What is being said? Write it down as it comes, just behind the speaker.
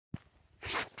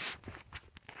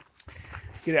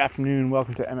Good afternoon.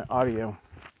 Welcome to Emmett Audio.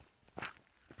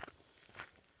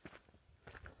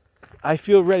 I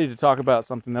feel ready to talk about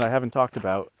something that I haven't talked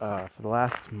about for the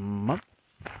last month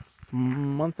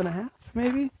and a half,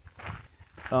 maybe.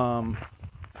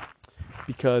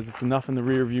 Because it's enough in the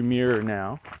rearview mirror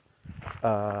now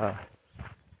that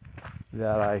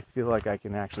I feel like I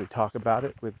can actually talk about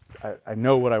it. I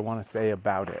know what I want to say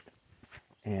about it,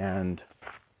 and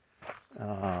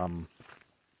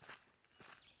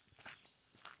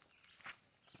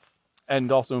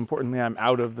also importantly, I'm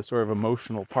out of the sort of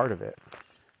emotional part of it,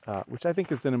 which I think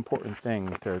is an important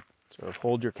thing to sort of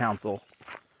hold your counsel,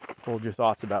 hold your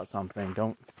thoughts about something.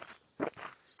 Don't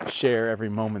share every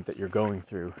moment that you're going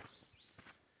through,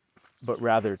 but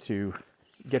rather to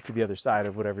get to the other side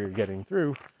of whatever you're getting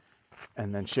through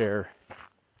and then share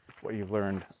what you've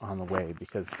learned on the way,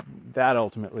 because that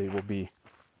ultimately will be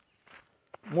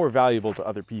more valuable to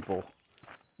other people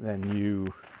than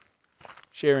you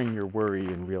sharing your worry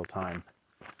in real time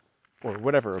or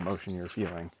whatever emotion you're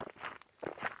feeling.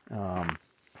 I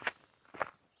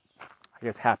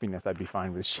guess happiness I'd be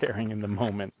fine with sharing in the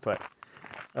moment, but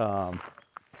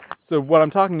so what I'm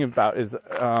talking about is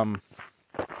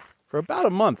for about a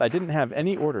month I didn't have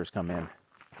any orders come in.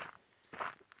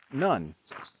 None.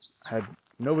 I had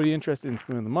nobody interested in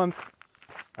Spoon of the Month.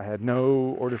 I had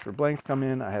no orders for blanks come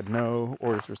in. I had no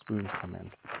orders for spoons come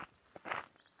in.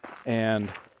 And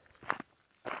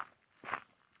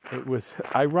it was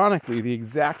ironically the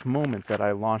exact moment that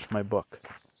I launched my book.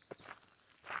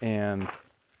 And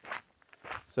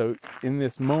so in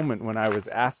this moment when I was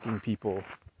asking people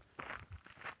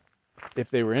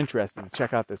if they were interested to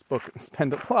check out this book and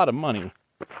spend a lot of money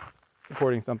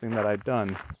supporting something that I'd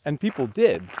done, and people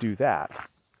did do that,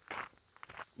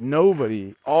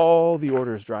 all the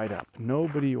orders dried up.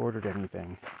 Nobody ordered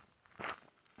anything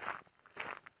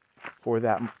for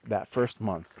that first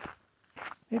month.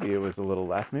 Maybe it was a little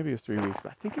less, maybe it was 3 weeks,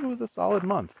 but I think it was a solid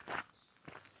month.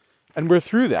 And we're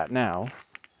through that now.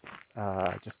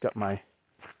 I just got my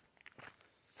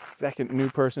second new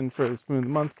person for the Spoon of the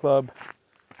Month Club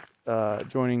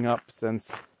joining up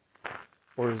since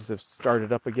orders have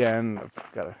started up again. I've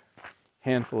got a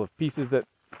handful of pieces that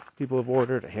people have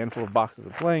ordered, a handful of boxes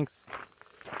of blanks.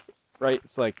 Right?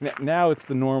 It's like now it's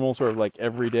the normal sort of like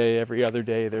every day, every other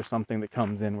day, there's something that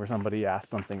comes in where somebody asks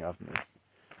something of me.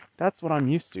 That's what I'm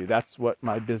used to. That's what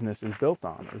my business is built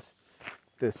on, is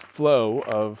this flow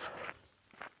of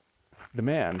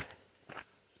demand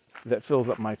that fills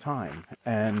up my time.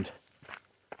 And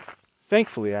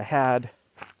thankfully I had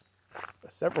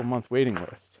a several month waiting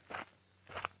list,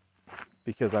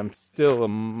 because I'm still a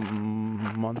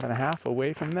month and a half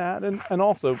away from that. And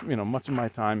also, much of my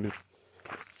time is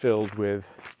filled with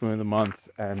Spoon of the Month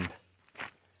and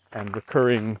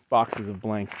recurring boxes of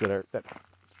blanks that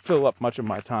fill up much of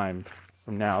my time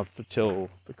from now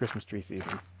till the Christmas tree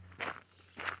season.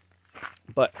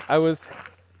 But I was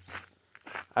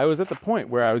at the point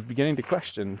where I was beginning to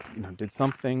question, did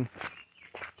something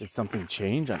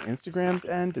change on Instagram's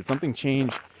end? Did something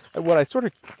change? What I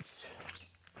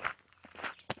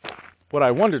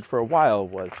wondered for a while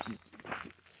was,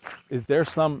 is there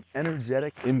some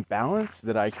energetic imbalance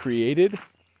that I created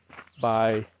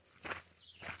by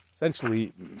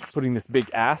essentially putting this big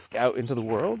ask out into the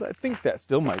world? I think that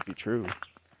still might be true.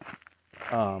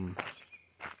 I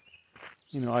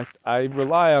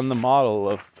rely on the model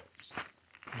of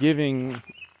giving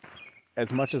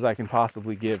as much as I can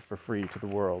possibly give for free to the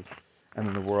world, and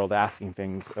then the world asking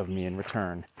things of me in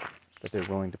return that they're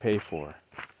willing to pay for.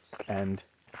 And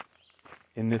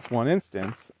in this one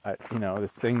instance,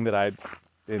 this thing that I'd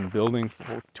been building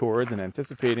towards and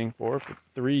anticipating for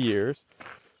 3 years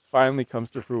finally comes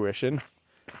to fruition.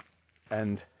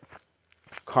 And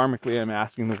karmically, I'm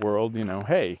asking the world,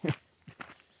 hey,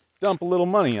 dump a little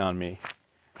money on me.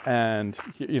 And,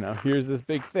 here's this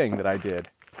big thing that I did.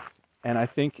 And I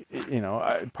think,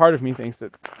 part of me thinks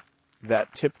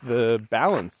that tipped the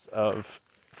balance of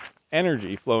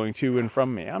energy flowing to and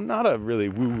from me. I'm not a really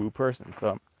woo-woo person,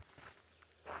 so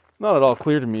it's not at all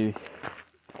clear to me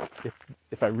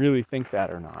if I really think that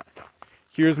or not.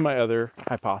 Here's my other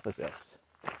hypothesis,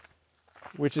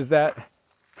 which is that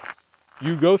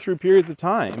you go through periods of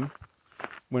time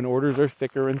when orders are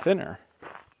thicker and thinner.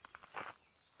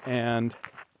 And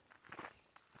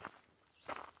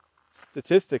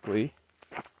statistically,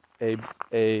 a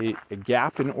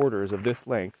gap in orders of this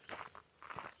length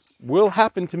will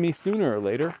happen to me sooner or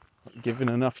later, given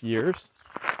enough years.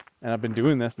 And I've been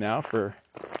doing this now for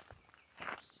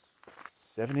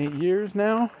 7-8 years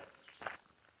now.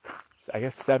 I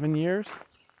guess 7 years.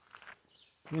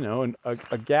 And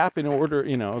a gap in order,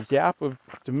 a gap of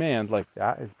demand like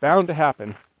that is bound to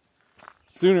happen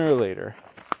sooner or later,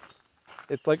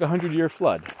 it's like 100-year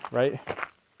flood, right?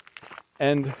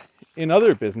 And in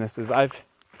other businesses, I've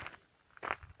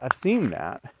seen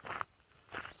that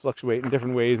fluctuate in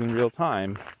different ways in real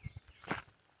time.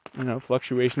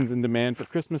 Fluctuations in demand for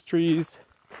Christmas trees.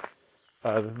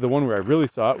 The one where I really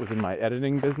saw it was in my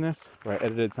editing business, where I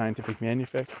edited scientific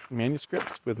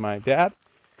manuscripts with my dad.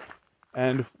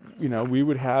 And, we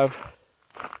would have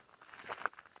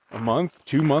a month,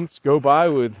 2 months go by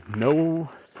with no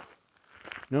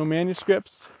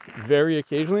manuscripts, very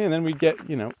occasionally, and then we'd get,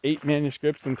 8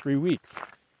 manuscripts in 3 weeks.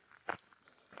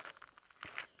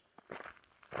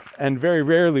 And very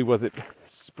rarely was it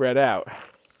spread out.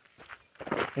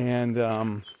 And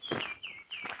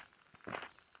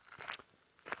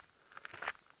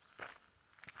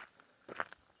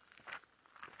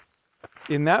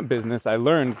in that business, I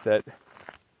learned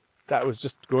that was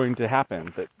just going to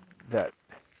happen, that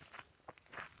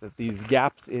these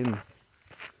gaps in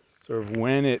sort of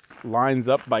when it lines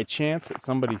up by chance that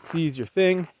somebody sees your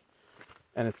thing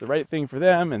and it's the right thing for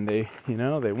them and they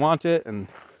want it and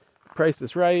the price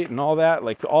is right and all that,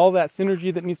 like all that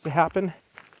synergy that needs to happen,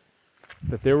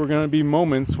 that there were going to be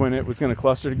moments when it was going to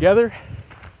cluster together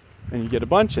and you get a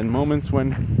bunch, and moments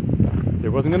when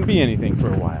there wasn't going to be anything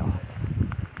for a while.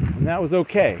 And that was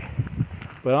okay.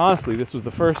 But honestly, this was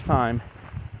the first time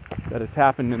that it's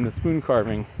happened in the spoon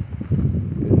carving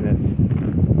business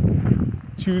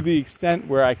to the extent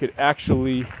where I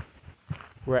actually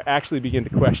begin to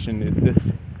question, is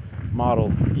this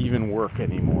model even work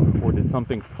anymore? Or did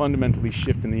something fundamentally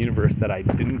shift in the universe that I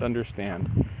didn't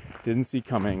understand, didn't see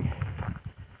coming,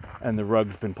 and the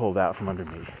rug's been pulled out from under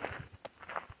me?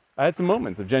 I had some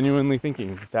moments of genuinely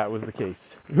thinking that was the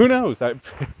case. Who knows? I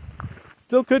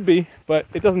still could be, but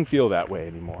it doesn't feel that way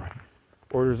anymore.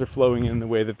 Orders are flowing in the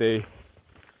way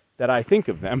that I think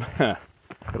of them.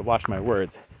 Gotta watch my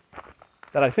words.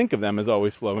 That I think of them as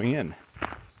always flowing in.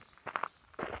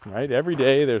 Right? Every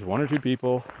day there's 1 or 2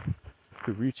 people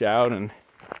who reach out and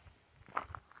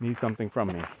need something from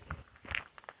me.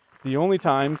 The only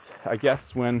times, I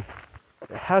guess, when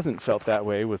it hasn't felt that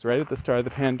way was right at the start of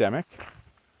the pandemic.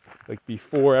 Like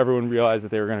before everyone realized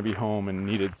that they were going to be home and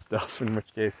needed stuff, in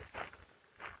which case,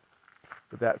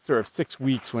 but that sort of 6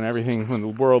 weeks when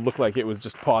the world looked like it was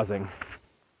just pausing.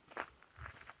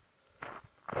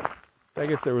 I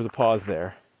guess there was a pause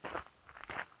there.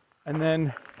 And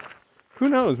then, who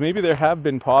knows, maybe there have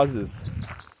been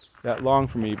pauses that long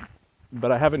for me,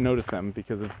 but I haven't noticed them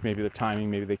because of maybe the timing,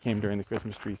 maybe they came during the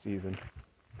Christmas tree season.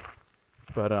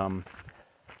 But,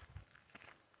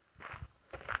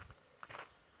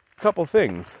 couple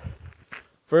things.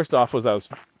 First off was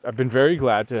I've been very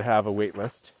glad to have a wait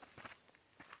list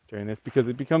during this, because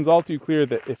it becomes all too clear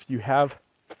that if you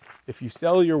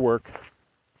sell your work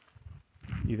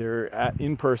either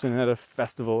in person at a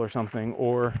festival or something,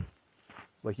 or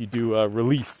like you do a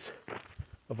release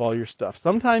of all your stuff,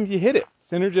 sometimes you hit it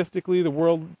synergistically,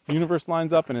 the universe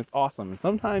lines up and it's awesome, and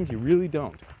sometimes you really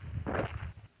don't.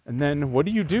 And then what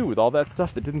do you do with all that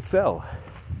stuff that didn't sell?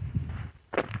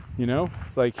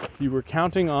 It's like you were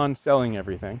counting on selling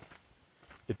everything.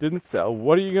 It didn't sell.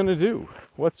 What are you going to do?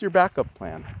 What's your backup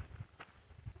plan?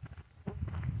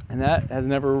 And that has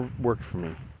never worked for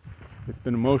me. It's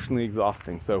been emotionally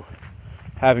exhausting. So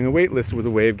having a wait list was a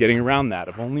way of getting around that,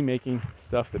 of only making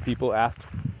stuff that people asked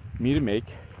me to make.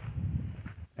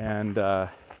 And then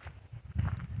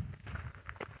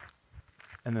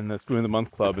the Spoon of the Month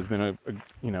Club has been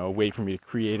a way for me to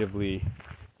creatively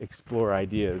explore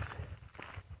ideas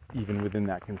even within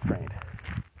that constraint.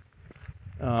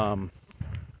 Got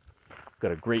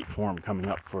a great form coming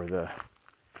up for the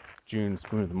June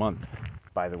Spoon of the Month,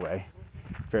 by the way.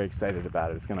 Very excited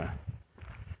about it. It's gonna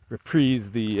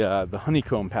reprise the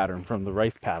honeycomb pattern from the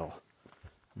rice paddle.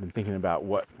 I've been thinking about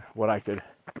what I could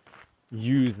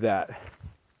use that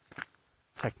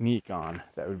technique on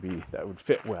that would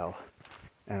fit well,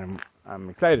 and I'm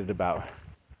excited about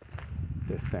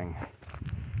this thing.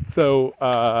 So,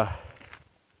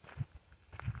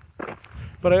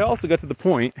 but I also got to the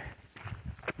point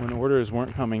when orders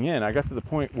weren't coming in. I got to the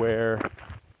point where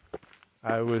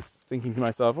I was thinking to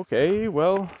myself, okay,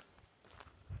 well,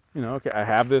 I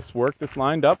have this work that's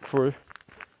lined up from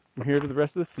here to the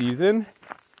rest of the season.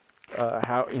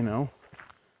 I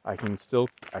can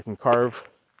carve.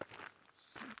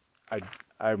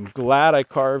 I'm glad I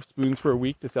carved spoons for a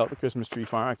week to sell at the Christmas tree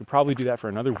farm. I could probably do that for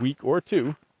another week or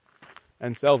 2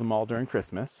 and sell them all during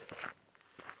Christmas.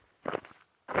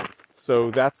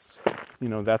 So that's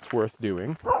worth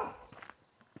doing.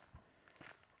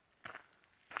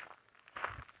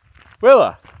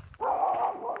 Willa!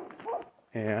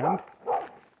 And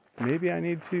maybe I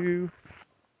need to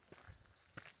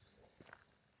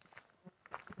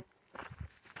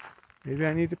Maybe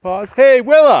I need to pause. Hey,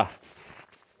 Willa!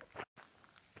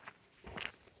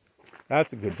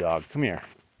 That's a good dog. Come here.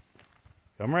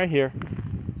 Come right here.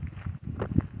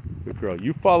 Good girl.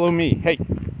 You follow me. Hey.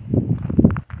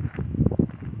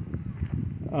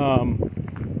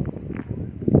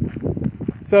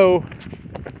 So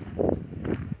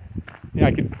yeah,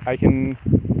 I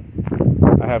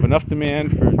have enough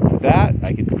demand for that.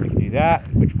 I could do that,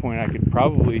 at which point I could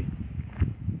probably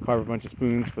carve a bunch of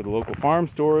spoons for the local farm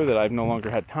store that I've no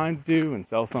longer had time to do and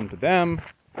sell some to them.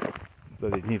 So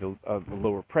they need a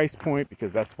lower price point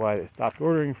because that's why they stopped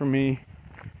ordering from me.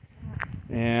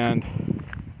 And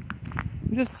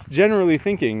I'm just generally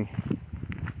thinking,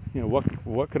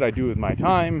 what could I do with my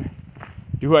time?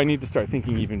 Do I need to start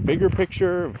thinking even bigger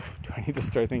picture? Do I need to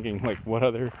start thinking like what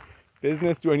other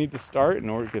business do I need to start in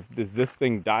order is this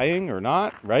thing dying or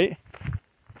not, right?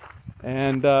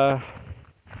 And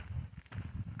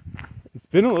it's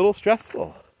been a little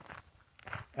stressful.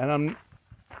 And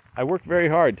I work very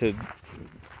hard to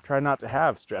try not to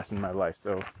have stress in my life,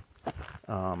 so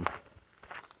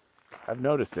I've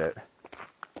noticed it.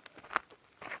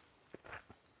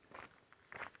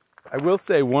 I will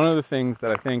say one of the things that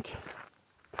I think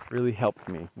really helped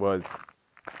me was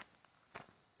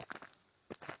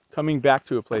coming back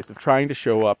to a place of trying to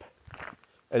show up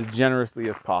as generously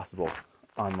as possible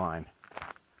online,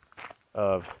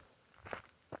 of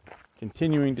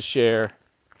continuing to share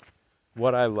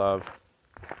what I love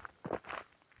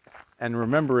and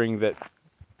remembering that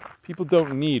people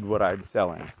don't need what I'm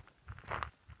selling.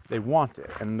 They want it.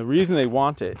 And the reason they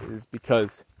want it is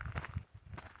because,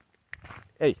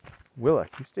 hey, Willa,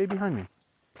 you stay behind me.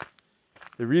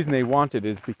 The reason they want it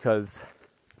is because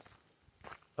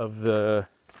of the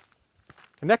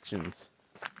connections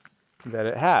that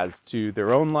it has to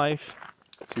their own life,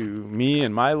 to me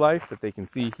and my life that they can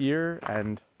see here,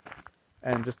 and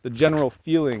just the general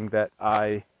feeling that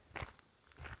I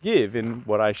give in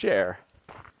what I share.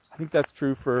 I think that's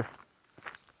true for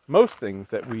most things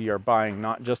that we are buying,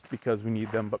 not just because we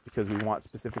need them, but because we want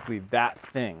specifically that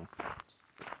thing.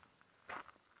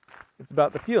 It's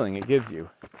about the feeling it gives you.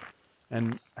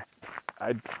 And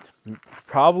I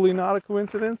probably not a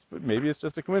coincidence, but maybe it's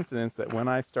just a coincidence that when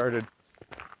I started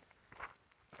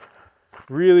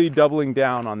really doubling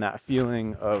down on that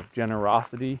feeling of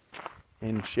generosity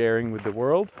in sharing with the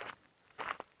world,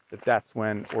 that's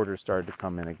when orders started to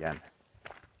come in again.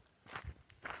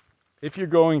 If you're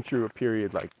going through a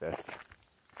period like this,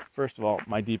 first of all,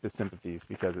 my deepest sympathies,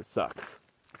 because it sucks.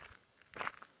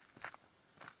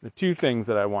 The two things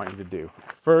that I want you to do.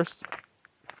 First,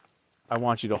 I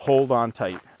want you to hold on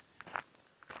tight,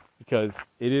 because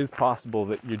it is possible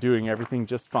that you're doing everything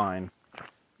just fine.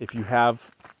 If you have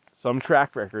some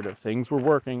track record of things were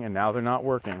working and now they're not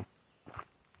working,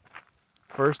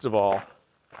 first of all,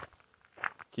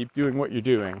 keep doing what you're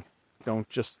doing. Don't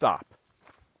just stop,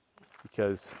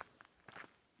 because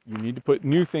you need to put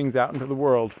new things out into the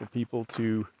world for people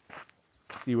to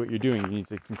see what you're doing. You need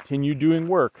to continue doing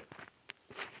work,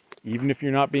 even if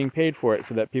you're not being paid for it,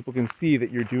 so that people can see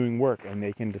that you're doing work and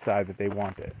they can decide that they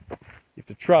want it. You have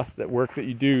to trust that work that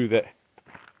you do that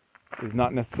is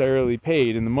not necessarily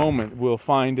paid in the moment will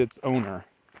find its owner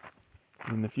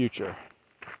in the future.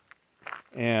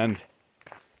 And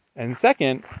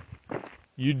second,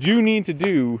 you do need to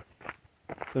do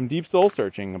some deep soul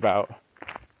searching about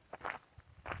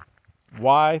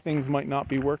why things might not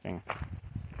be working.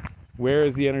 Where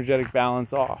is the energetic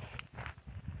balance off?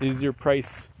 Is your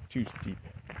price too steep?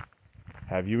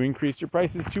 Have you increased your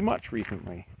prices too much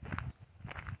recently?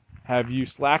 Have you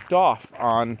slacked off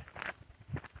on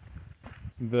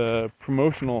the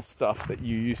promotional stuff that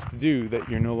you used to do that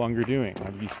you're no longer doing?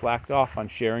 Have you slacked off on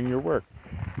sharing your work?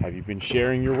 Have you been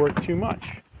sharing your work too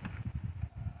much?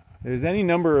 There's any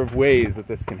number of ways that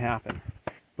this can happen,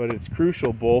 but it's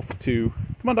crucial both to...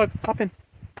 Come on, dogs, hop in.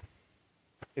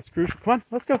 It's crucial. Come on,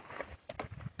 let's go.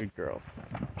 Good girls.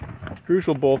 It's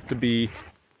crucial both to be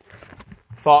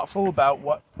thoughtful about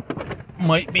what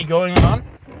might be going on,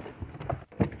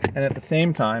 and at the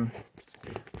same time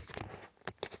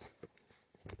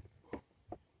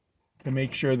to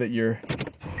make sure that you're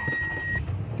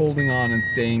holding on and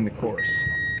staying the course.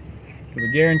 Because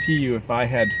I guarantee you, if I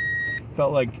had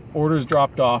felt like orders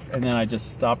dropped off and then I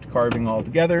just stopped carving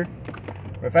altogether,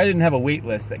 or if I didn't have a wait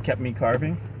list that kept me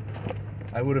carving,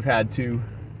 I would have had to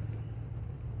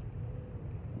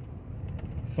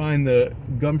find the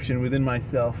gumption within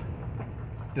myself,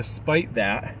 despite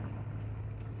that,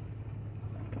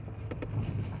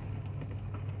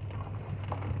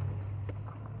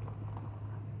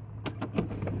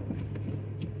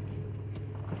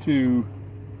 to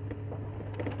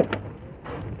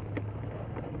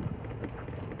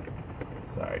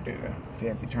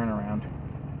fancy turnaround.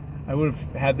 I would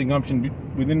have had the gumption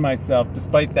within myself,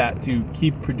 despite that, to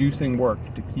keep producing work,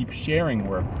 to keep sharing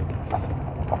work,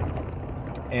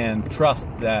 and trust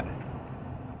that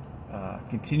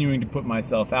continuing to put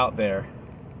myself out there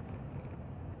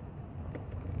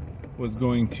was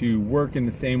going to work in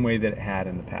the same way that it had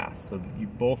in the past. So you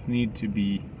both need to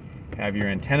have your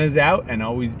antennas out and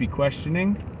always be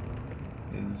questioning.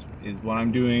 Is what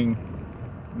I'm doing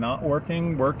not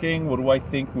working? What do I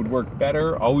think would work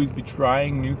better? Always be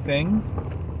trying new things.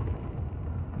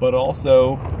 But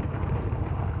also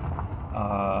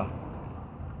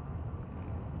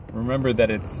remember that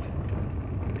it's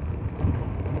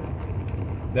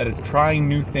trying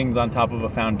new things on top of a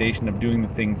foundation of doing the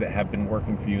things that have been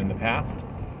working for you in the past.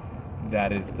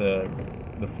 That is the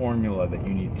formula that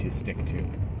you need to stick to.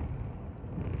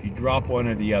 If you drop one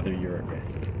or the other, you're at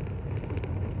risk.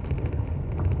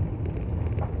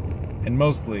 And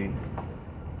mostly,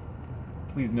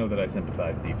 please know that I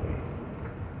sympathize deeply.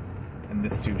 And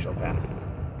this too shall pass.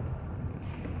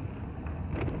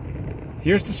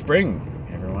 Here's to spring,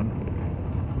 everyone.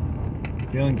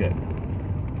 Feeling good.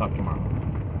 Talk tomorrow.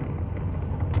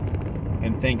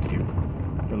 And thank you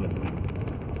for listening.